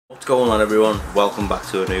What's going on everyone, welcome back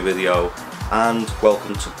to a new video and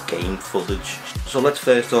welcome to game footage. So let's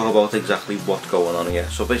first talk about exactly what's going on here.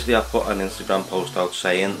 So basically I put an Instagram post out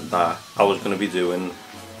saying that I was going to be doing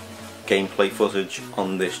gameplay footage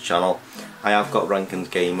on this channel. I have got Rankins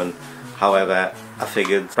Gaming, however I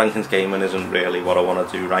figured Rankins Gaming isn't really what I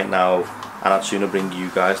want to do right now, and I'd sooner bring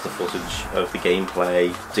you guys the footage of the gameplay,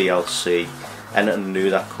 DLC, anything new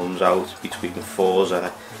that comes out between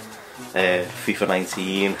Forza, FIFA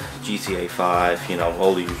 19, GTA 5, you know,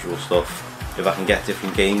 all the usual stuff. If I can get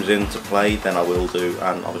different games in to play, then I will do,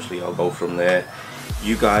 and obviously I'll go from there.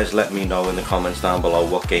 You guys let me know in the comments down below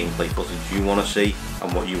what gameplay footage you want to see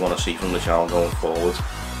and what you want to see from the channel going forward.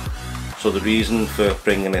 So the reason for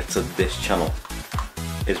bringing it to this channel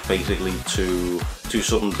is basically to do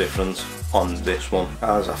something different on this one,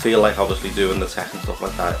 as I feel like obviously doing the tech and stuff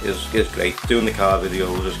like that is great. Doing the car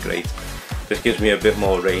videos is great. This gives me a bit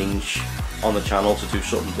more range on the channel to do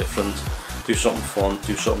something different, do something fun,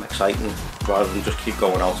 do something exciting, rather than just keep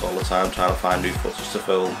going out all the time trying to find new footage to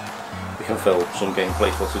film. We can film some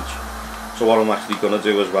gameplay footage. So what I'm actually going to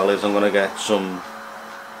do as well is I'm going to get some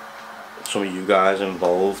of you guys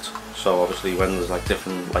involved. So obviously when there's like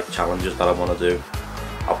different challenges that I want to do,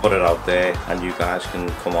 I'll put it out there and you guys can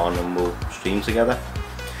come on and we'll stream together.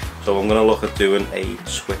 So I'm going to look at doing a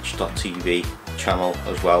switch.tv channel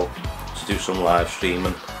as well, to do some live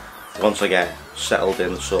streaming. Once I get settled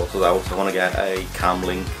in, sorted out, I want to get a cam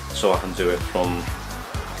link so I can do it from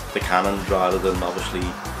the Canon rather than obviously,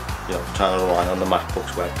 you know, trying to rely on the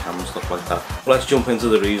MacBook's webcam and stuff like that. But let's jump into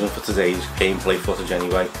the reason for today's gameplay footage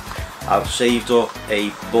anyway. I've saved up a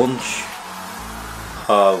bunch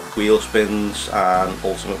of WheelSpins and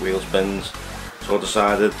Ultimate WheelSpins, so I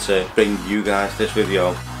decided to bring you guys this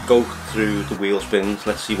video, go through the WheelSpins,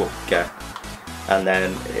 let's see what we get, and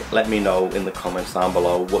then let me know in the comments down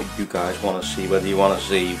below what you guys want to see, whether you want to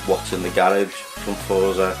see what's in the garage from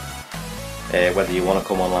Forza, whether you want to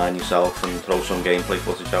come online yourself and throw some gameplay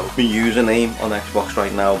footage out. My username on Xbox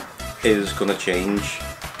right now is going to change,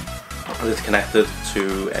 as it's connected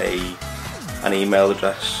to an email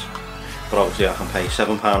address, but obviously I can pay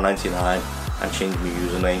 £7.99 and change my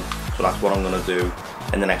username, so that's what I'm going to do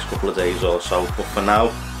in the next couple of days or so. But for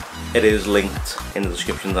now, it is linked in the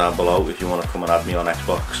description down below if you want to come and add me on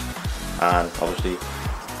Xbox and obviously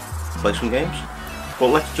play some games. But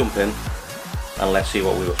let's jump in and let's see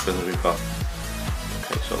what WheelSpins we've got.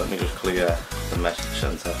 Okay, so let me just clear the message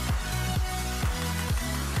center.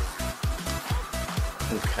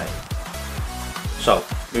 Okay, so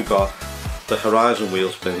we've got the Horizon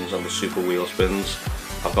WheelSpins and the Super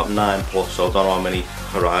WheelSpins. I've got 9 plus, so I don't know how many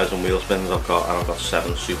Horizon WheelSpins I've got, and I've got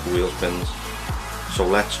 7 Super WheelSpins. So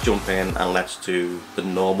let's jump in and let's do the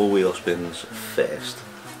normal WheelSpins first.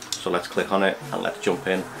 So let's click on it and let's jump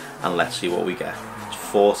in and let's see what we get. It's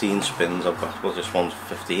 14 spins I've got, well this one's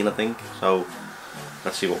 15 I think, so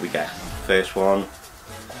let's see what we get. First one,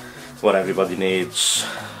 what everybody needs,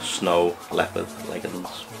 snow leopard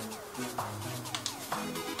leggings.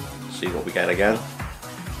 See what we get again.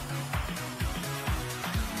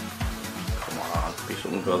 Come on, be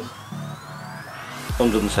something good.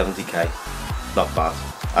 170k. Not bad.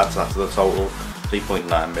 That's after the total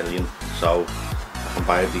 3.9 million, so I can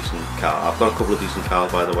buy a decent car. I've got a couple of decent cars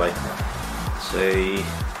by the way. Let's see,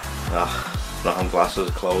 not on glasses,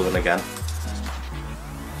 clothing again.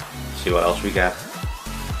 Let's see what else we get.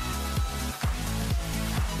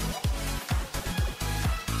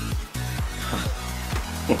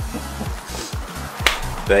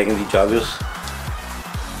 Burgundy joggers.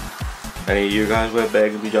 Any of you guys wear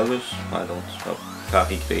burgundy joggers? I don't. No.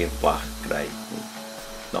 Khaki, green, black, grey.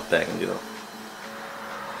 Not burgundy though.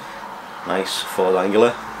 Nice, Ford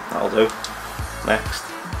Angular. That'll do. Next.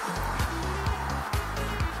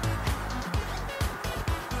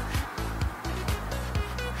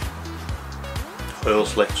 Oil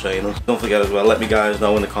slick trainers. Don't forget as well, let me guys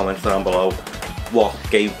know in the comments down below what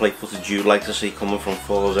gameplay footage you'd like to see coming from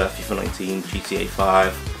Forza, FIFA 19, GTA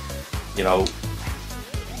 5. You know,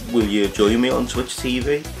 will you join me on Twitch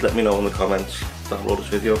TV? Let me know in the comments down below this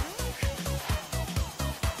video.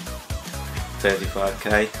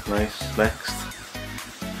 35k, nice. Next.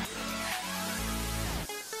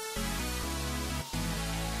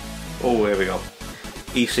 Oh, here we go.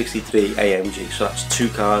 E63 AMG, so that's 2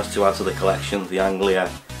 cars to add to the collection, the Anglia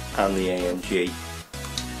and the AMG.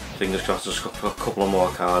 Fingers crossed there's a couple of more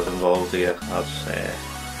cars involved here, as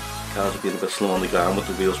cars have been a bit slow on the ground with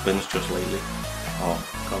the WheelSpins just lately. Oh,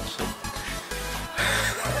 God's sake.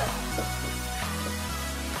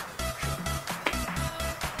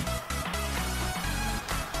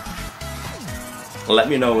 Let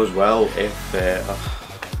me know as well if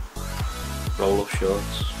roll up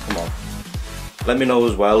shorts, come on. Let me know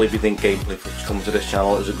as well if you think gameplay footage coming to this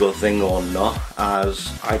channel is a good thing or not,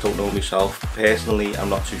 as I don't know myself. Personally, I'm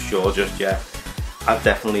not too sure just yet. I've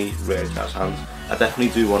definitely raised jazz hands. I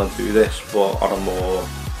definitely do want to do this, but on a more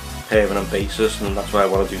permanent basis, and that's why I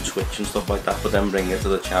want to do Twitch and stuff like that, but then bring it to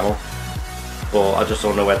the channel. But I just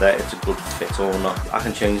don't know whether it's a good fit or not. I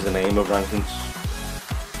can change the name of Rankins.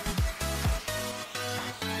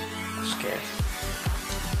 I'm scared.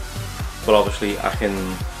 But obviously I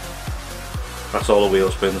can, that's all the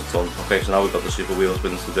wheel spins done. Okay, so now we've got the super wheel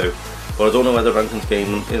spins to do. But I don't know whether Rankins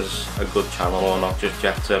Gaming is a good channel or not just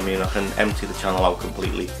yet. I mean, I can empty the channel out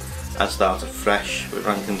completely and start afresh with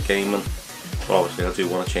Rankins Gaming. But obviously I do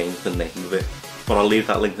want to change the name of it. But I'll leave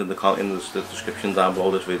that link in the description down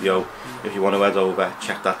below this video if you want to head over,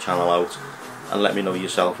 check that channel out, and let me know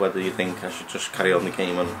yourself whether you think I should just carry on the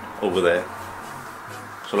gaming over there.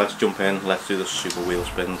 So let's jump in, let's do the super wheel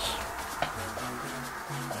spins.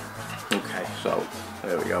 Okay, so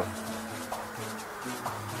there we go.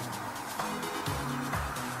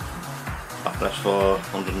 Press for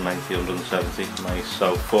 190, 170, nice.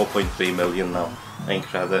 So 4.3 million now,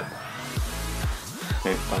 incredible.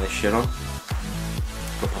 Maybe buy this shit on.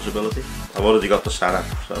 A possibility. I've already got the Santa,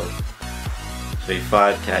 so see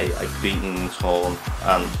 5k, I've beaten Torn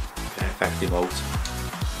and perfect emote.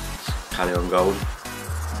 Let's carry on going.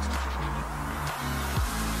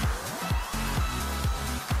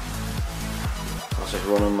 Classic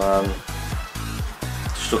running man.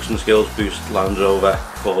 Destruction skills boost Land Rover,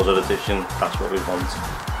 Forza Edition, that's what we want.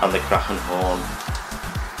 And the Kraken horn.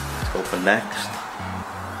 Let's go for next.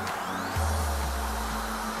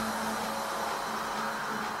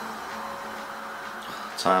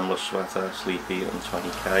 Timeless sweater, sleepy, and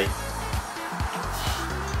 20k.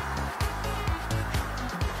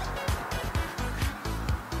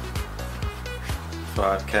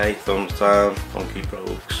 $5k, thumbs down, funky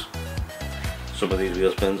brogues. Some of these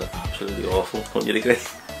wheel spins are absolutely awful, don't you agree?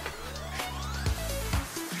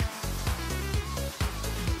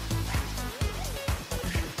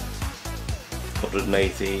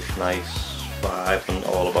 $180, nice, 5, and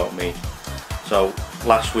all about me. So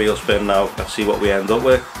last wheel spin now, let's see what we end up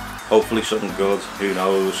with. Hopefully something good, who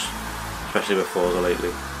knows, especially with Forza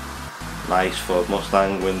lately. Nice Ford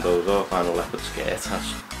Mustang, windows up, and a leopard skirt.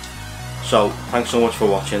 So thanks so much for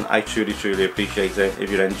watching, I truly appreciate it. If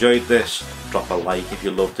you enjoyed this, drop a like. If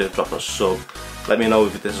you loved it, drop a sub. Let me know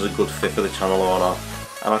if this is a good fit for the channel or not,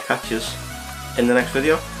 and I'll catch you in the next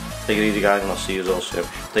video. Take it easy guys, and I'll see you all soon.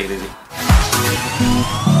 Take it easy.